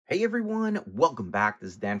Hey everyone, welcome back. This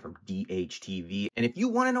is Dan from DHTV. And if you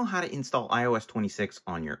want to know how to install iOS 26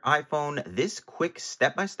 on your iPhone, this quick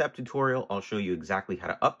step-by-step tutorial, I'll show you exactly how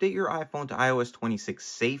to update your iPhone to iOS 26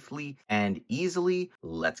 safely and easily.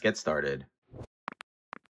 Let's get started.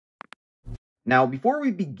 Now, before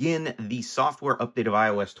we begin the software update of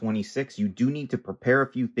iOS 26, you do need to prepare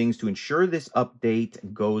a few things to ensure this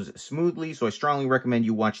update goes smoothly. So I strongly recommend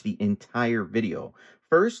you watch the entire video.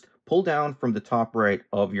 First, pull down from the top right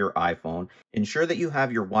of your iPhone. Ensure that you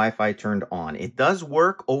have your Wi-Fi turned on. It does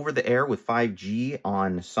work over the air with 5G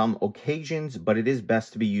on some occasions, but it is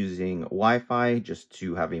best to be using Wi-Fi just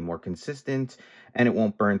to have a more consistent and it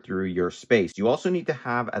won't burn through your space. You also need to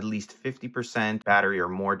have at least 50% battery or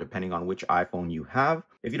more depending on which iPhone you have.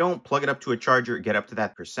 If you don't, plug it up to a charger, get up to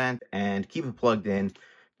that percent, and keep it plugged in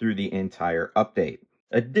through the entire update.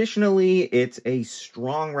 Additionally, it's a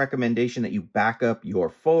strong recommendation that you back up your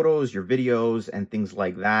photos, your videos, and things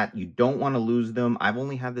like that. You don't want to lose them. I've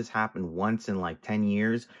only had this happen once in like 10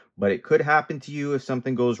 years, but it could happen to you if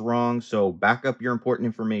something goes wrong. So back up your important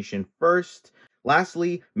information first.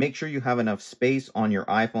 Lastly, make sure you have enough space on your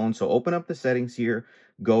iPhone. So open up the settings here,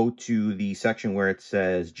 go to the section where it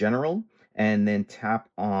says General, and then tap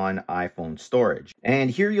on iPhone storage. And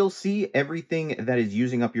here you'll see everything that is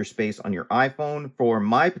using up your space on your iPhone. For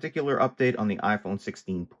my particular update on the iPhone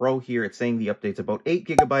 16 Pro here, it's saying the update's about 8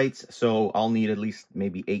 gigabytes, so I'll need at least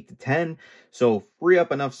maybe 8 to 10. So free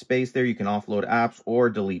up enough space there. You can offload apps or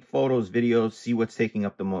delete photos, videos, see what's taking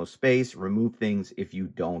up the most space, remove things if you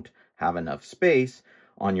don't have enough space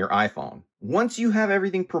on your iPhone. Once you have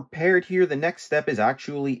everything prepared here, the next step is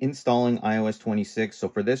actually installing iOS 26. So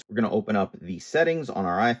for this, we're going to open up the settings on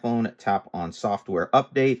our iPhone, tap on software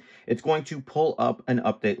update. It's going to pull up an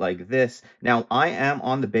update like this. Now, I am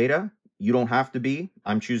on the beta. You don't have to be.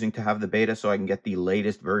 I'm choosing to have the beta so I can get the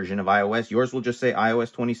latest version of iOS. Yours will just say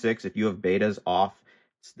iOS 26. If you have betas off,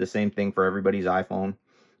 it's the same thing for everybody's iPhone.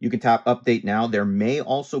 You can tap update now. There may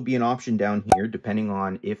also be an option down here, depending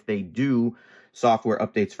on if they do software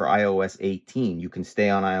updates for iOS 18. You can stay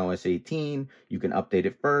on iOS 18. You can update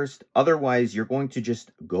it first. Otherwise, you're going to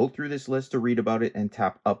just go through this list to read about it and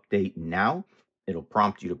tap update now. It'll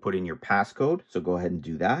prompt you to put in your passcode. So go ahead and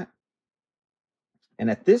do that. And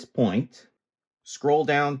at this point, scroll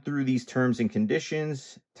down through these terms and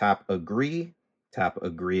conditions, tap agree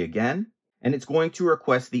again. And it's going to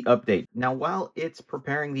request the update. Now, while it's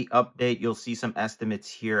preparing the update, you'll see some estimates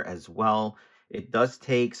here as well. It does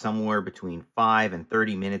take somewhere between 5 and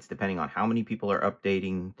 30 minutes, depending on how many people are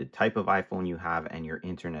updating, the type of iPhone you have, and your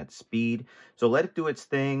internet speed. So let it do its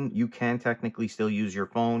thing. You can technically still use your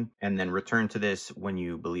phone and then return to this when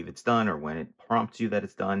you believe it's done or when it prompts you that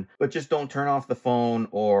it's done. But just don't turn off the phone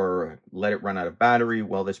or let it run out of battery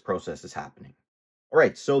while this process is happening. All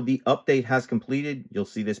right, so the update has completed. You'll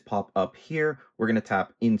see this pop up here. We're going to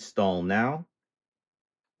tap install now.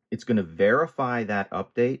 It's going to verify that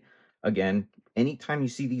update. Again, anytime you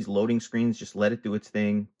see these loading screens, just let it do its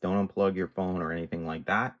thing. Don't unplug your phone or anything like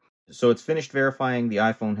that. So it's finished verifying. The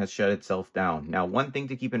iPhone has shut itself down. Now, one thing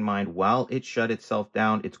to keep in mind, while it shut itself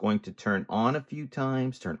down, it's going to turn on a few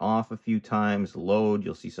times, turn off a few times, load.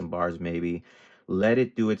 You'll see some bars maybe. Let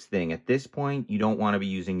it do its thing. At this point, you don't want to be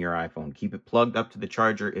using your iPhone. Keep it plugged up to the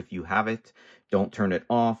charger if you have it. Don't turn it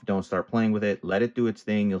off. Don't start playing with it. Let it do its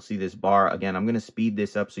thing. You'll see this bar. Again, I'm going to speed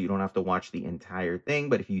this up so you don't have to watch the entire thing.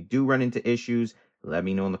 But if you do run into issues, let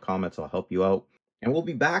me know in the comments. I'll help you out. And we'll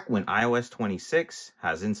be back when iOS 26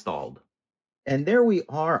 has installed. And there we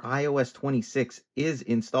are. iOS 26 is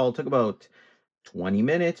installed. Took about 20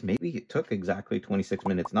 minutes. Maybe it took exactly 26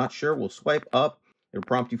 minutes. Not sure. We'll swipe up. It'll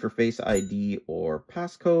prompt you for Face ID or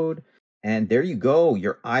passcode. And there you go.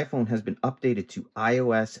 Your iPhone has been updated to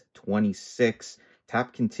iOS 26.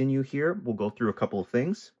 Tap continue here. We'll go through a couple of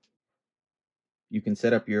things. You can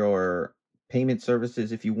set up your payment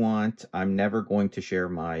services if you want. I'm never going to share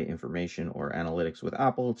my information or analytics with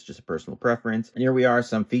Apple. It's just a personal preference. And here we are,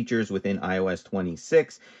 some features within iOS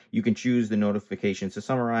 26. You can choose the notifications to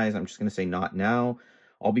summarize. I'm just going to say not now.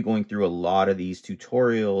 I'll be going through a lot of these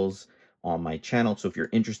tutorials on my channel. So if you're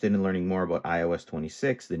interested in learning more about iOS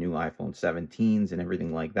 26, the new iPhone 17s and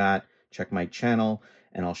everything like that, check my channel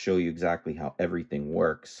and I'll show you exactly how everything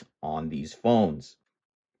works on these phones.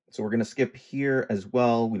 So we're going to skip here as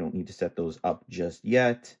well. We don't need to set those up just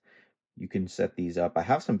yet. You can set these up. I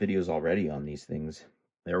have some videos already on these things.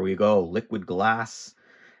 There we go, liquid glass.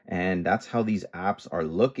 And that's how these apps are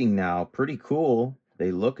looking now. Pretty cool.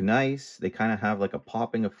 They look nice. They kind of have like a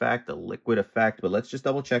popping effect, a liquid effect. But let's just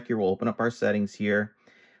double check here. We'll open up our settings here.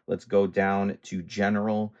 Let's go down to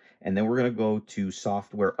general. and then we're going to go to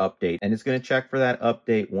software update, and it's going to check for that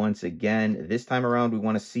update once again. This time around, we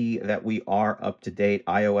want to see that we are up to date.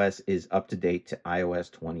 iOS is up to date to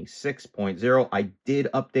iOS 26.0. I did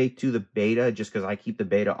update to the beta just because I keep the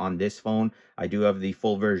beta on this phone. I do have the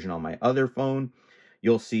full version on my other phone.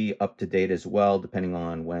 You'll see up to date as well, depending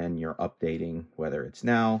on when you're updating, whether it's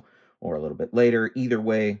now or a little bit later. Either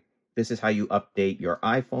way, this is how you update your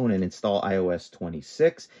iPhone and install iOS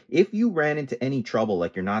 26. If you ran into any trouble,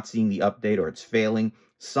 like you're not seeing the update or it's failing,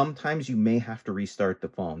 sometimes you may have to restart the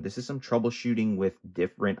phone. This is some troubleshooting with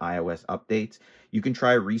different iOS updates. You can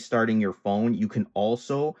try restarting your phone. You can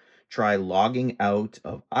also try logging out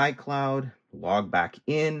of iCloud, log back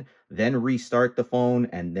in, then restart the phone,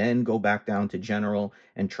 and then go back down to general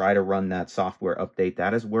and try to run that software update.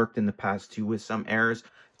 That has worked in the past too with some errors.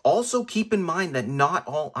 Also, keep in mind that not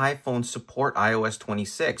all iPhones support iOS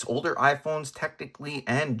 26. Older iPhones technically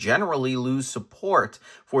and generally lose support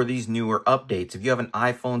for these newer updates. If you have an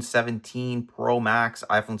iPhone 17 Pro Max,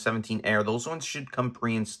 iPhone 17 Air, those ones should come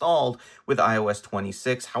pre-installed with iOS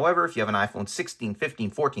 26. However, if you have an iPhone 16, 15,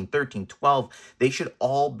 14, 13, 12, they should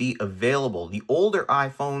all be available. The older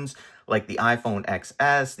iPhones, like the iPhone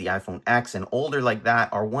XS, the iPhone X, and older like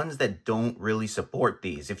that, are ones that don't really support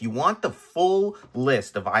these. If you want the full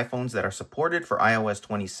list of iPhones that are supported for iOS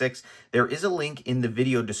 26, there is a link in the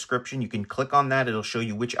video description. You can click on that. It'll show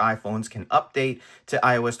you which iPhones can update to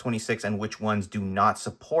iOS 26 and which ones do not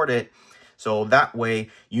support it. So that way,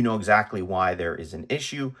 you know exactly why there is an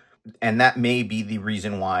issue. And that may be the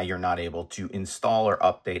reason why you're not able to install or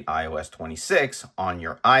update iOS 26 on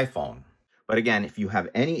your iPhone. But again, if you have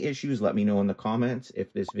any issues, let me know in the comments.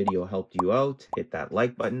 If this video helped you out, hit that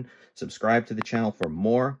like button. Subscribe to the channel for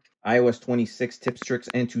more iOS 26 tips, tricks,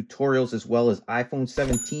 and tutorials, as well as iPhone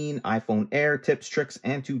 17, iPhone Air tips, tricks,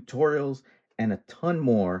 and tutorials, and a ton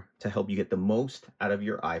more to help you get the most out of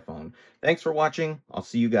your iPhone. Thanks for watching. I'll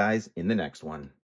see you guys in the next one.